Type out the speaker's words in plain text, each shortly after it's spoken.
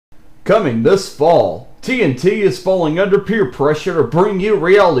Coming this fall, TNT is falling under peer pressure to bring you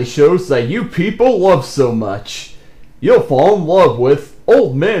reality shows that you people love so much. You'll fall in love with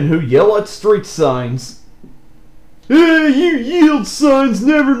old men who yell at street signs. Hey, you yield signs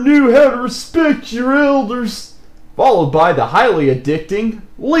never knew how to respect your elders. Followed by the highly addicting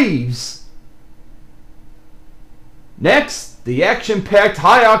Leaves. Next, the action-packed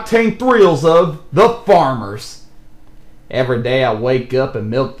high-octane thrills of The Farmers. Every day I wake up and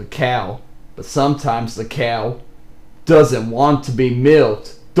milk the cow, but sometimes the cow doesn't want to be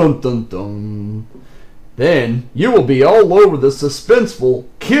milked. Dun dun dun. Then you will be all over the suspenseful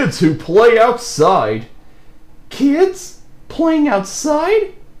Kids Who Play Outside. Kids? Playing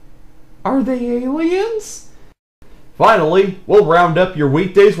outside? Are they aliens? Finally, we'll round up your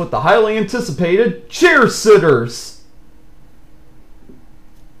weekdays with the highly anticipated Chair Sitters.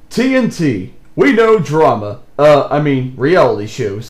 TNT. We know drama. Reality shows.